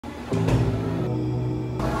I'm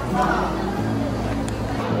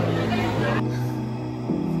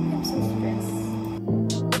so stressed.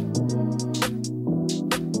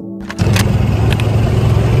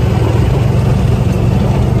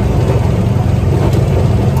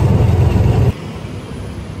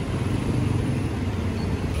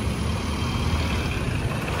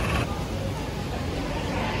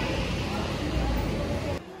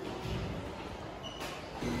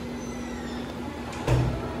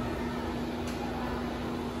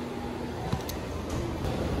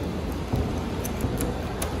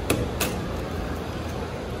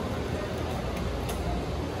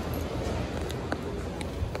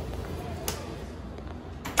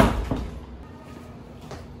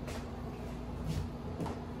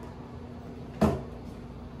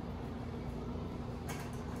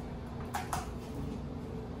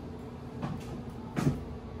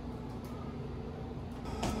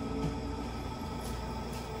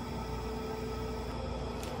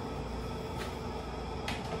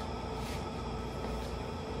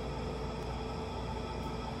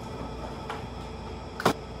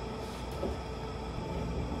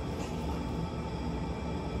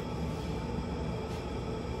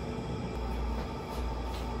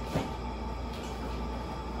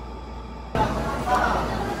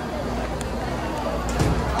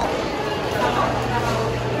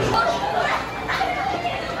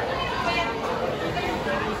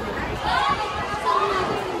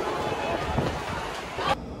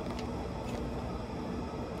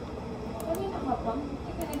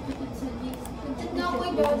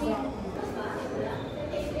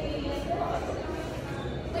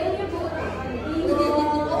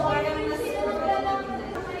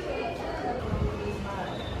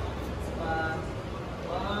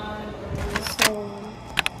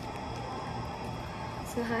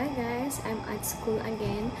 So hi guys, I'm at school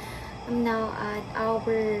again. I'm now at our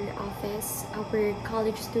office, our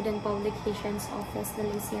college student publications office, the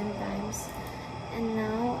Lyceum Times. And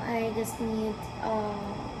now I just need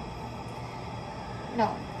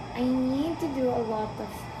I need to do a lot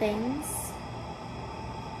of things.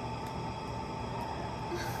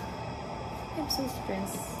 I'm so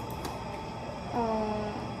stressed.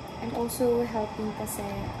 I'm also helping kasi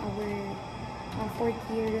our fourth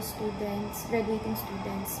year students, graduating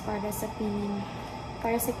students para sa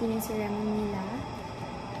pinning ceremony nila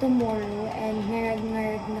tomorrow, and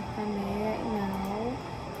ngarag-ngarag na kami now,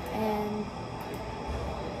 and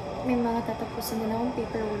may mga tatapusin na akong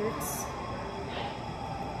paperworks.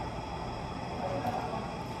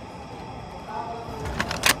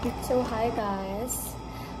 So hi guys,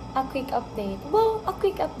 a quick update,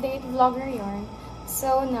 vlogger yarn.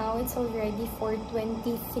 So now it's already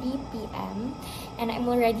 4:23 p.m. and I'm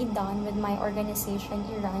already done with my organization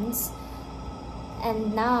errands.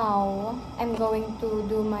 And now I'm going to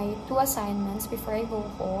do my 2 assignments before I go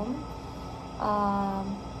home.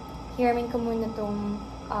 Hiramin ko muna tong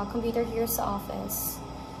computer here sa office.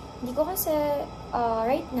 Hindi ko kasi,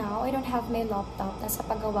 right now, I don't have my laptop. Nasa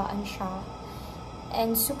paggawaan siya.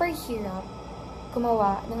 And super hirap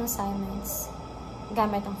gumawa ng assignments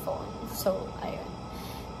gamit ang phone. So, ayun.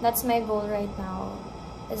 That's my goal right now,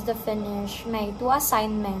 is to finish my 2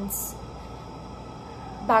 assignments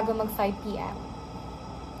bago mag 5 p.m.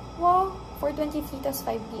 Wow! 4:23 tas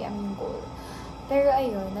 5 p.m. yung goal. Pero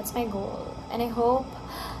ayun, that's my goal. And I hope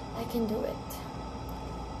I can do it.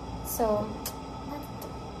 So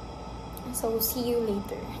see you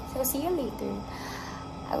later.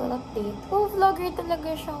 I will update. Oh, vlogger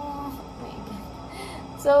talaga siya. Oh my God.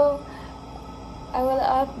 So, I will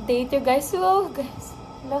update you guys. Wow, guys.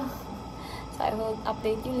 So, I will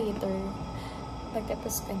update you later.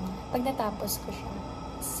 Pagtapos ko na. Pag natapos ko siya.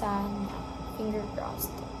 Sana. Finger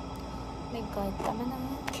crossed. Oh my God. Tama na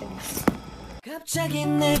nga. Cheers. 갑자기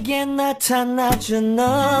내게 나타나준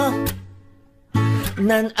너.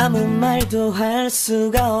 난 아무 말도 할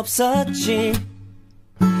수가 없었지.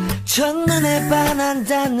 첫눈에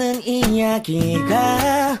반한다는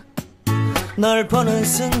이야기가 널 보는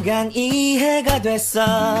순간 이해가 됐어.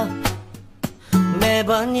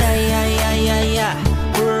 매번 야야야야야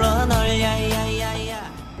불러 널 야야야야.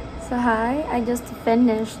 So hi, I just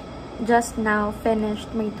now finished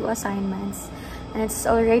my 2 assignments, and it's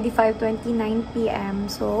already 5:29 p.m.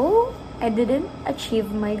 So I didn't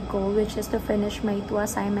achieve my goal, which is to finish my 2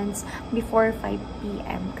 assignments before 5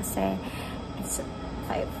 p.m. kasi it's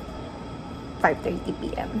 5:30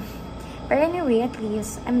 p.m. But anyway, at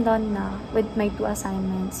least I'm done na with my 2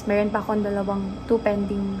 assignments. Meron pa akong 2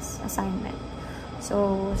 pending assignment.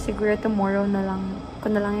 So, siguro tomorrow na lang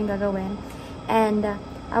yung gagawin. And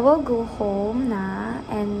I will go home na,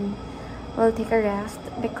 and will take a rest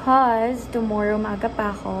because tomorrow maaga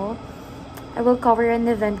pa ako. I will cover an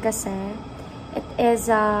event kasi. It is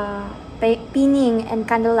a pinning and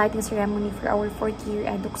candle lighting ceremony for our 4th year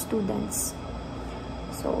eduk students.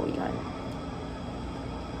 So, yun.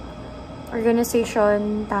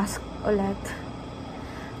 Organization task ulit.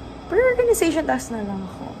 Pero organization task na lang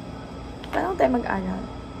ako. Paano tayo mag-aral?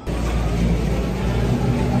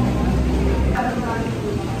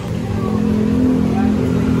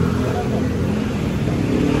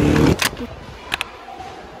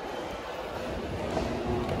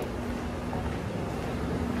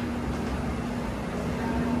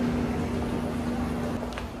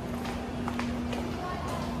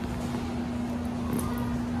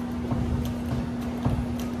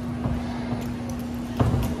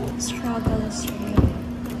 Struggle is real.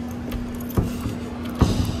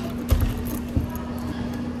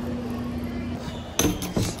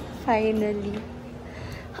 Finally.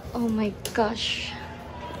 Oh my gosh.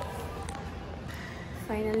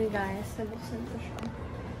 Finally guys, nabuksan ko siya.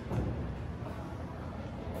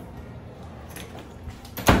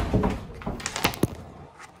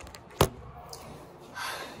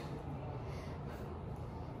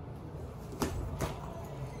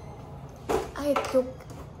 I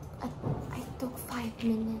took 5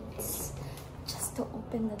 minutes just to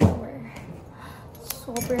open the door.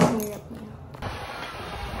 Sobrang hirap niya.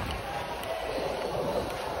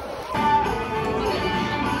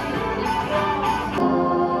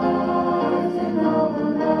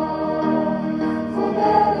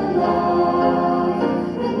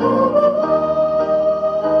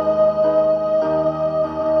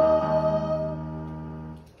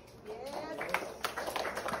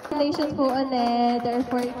 Congratulations po ulit, our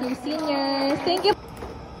 4th year seniors. Thank you.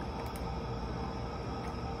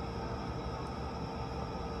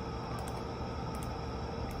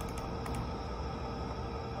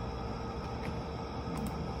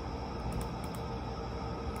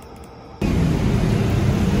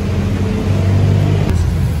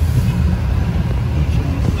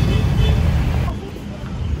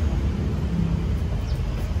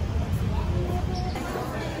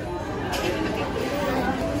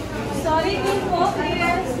 Sorry, good po,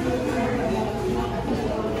 please.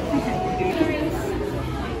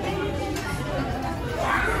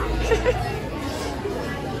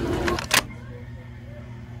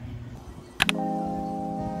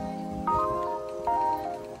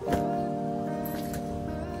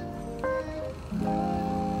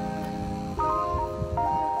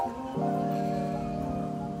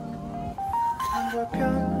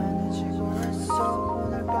 불편해지고 있어.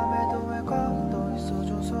 오늘 밤에도 왜 걷어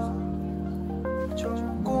있어줘서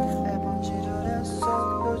좋은 꿈 해본지를 했어.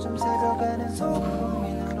 요즘 새벽에는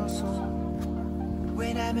소음이 늘었어.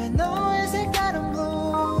 왜냐면 너의 색다른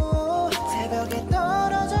blue 새벽에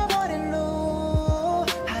떨어져 버린 blue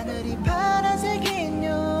하늘이 파란색인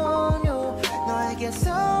요요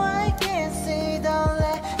너에게서 I can see the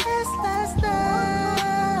last night last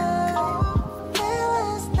night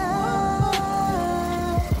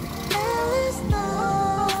last night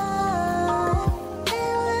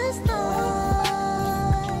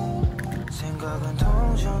생각은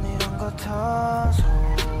동전이란 같아서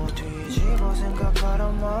뒤집어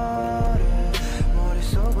생각하란 말에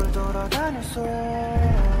머릿속을 돌아다녔어.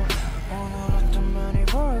 오늘 어떤 면이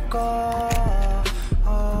볼까.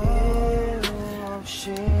 이유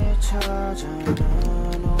없이 찾아는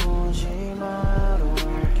오지 마로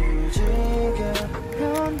기지개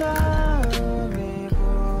편 다음에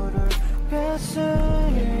불을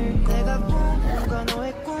뺐으니 내가 꿈과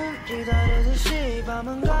너의 꿈이 다르듯이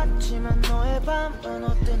밤은 같지만 너의 밤은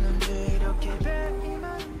어땠는지 이렇게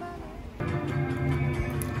별이만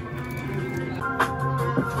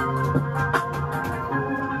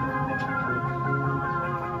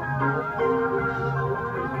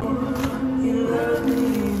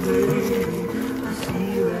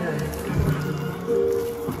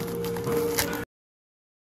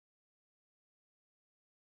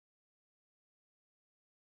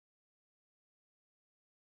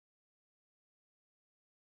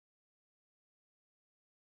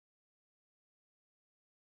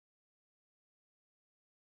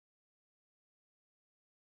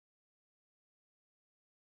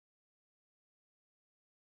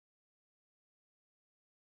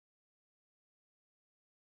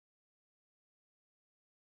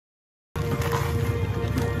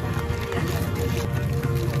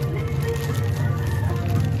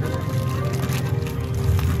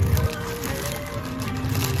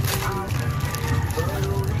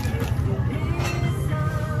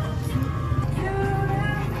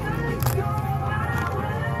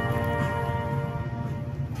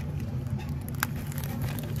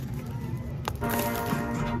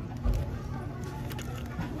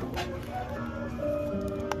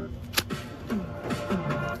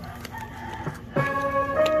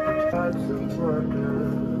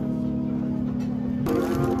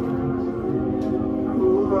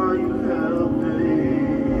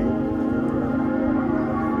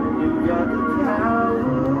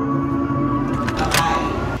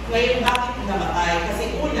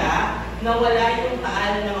nawala yung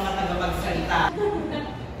taan ng mga tagapagsalita.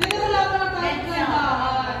 Pero wala pa ng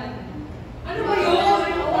kagandahan. Ano ba yun?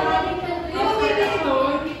 Ano ba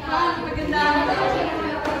yun? Kagandahan.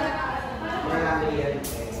 Marami yan.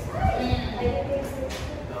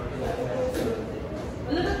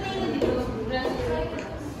 Wala ba tayo dito?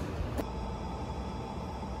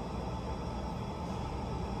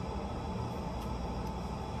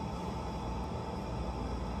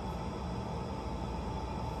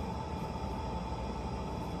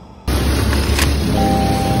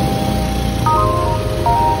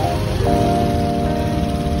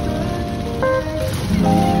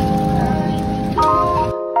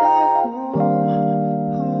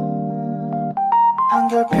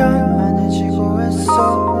 한결 편안해지고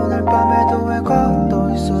했어 오늘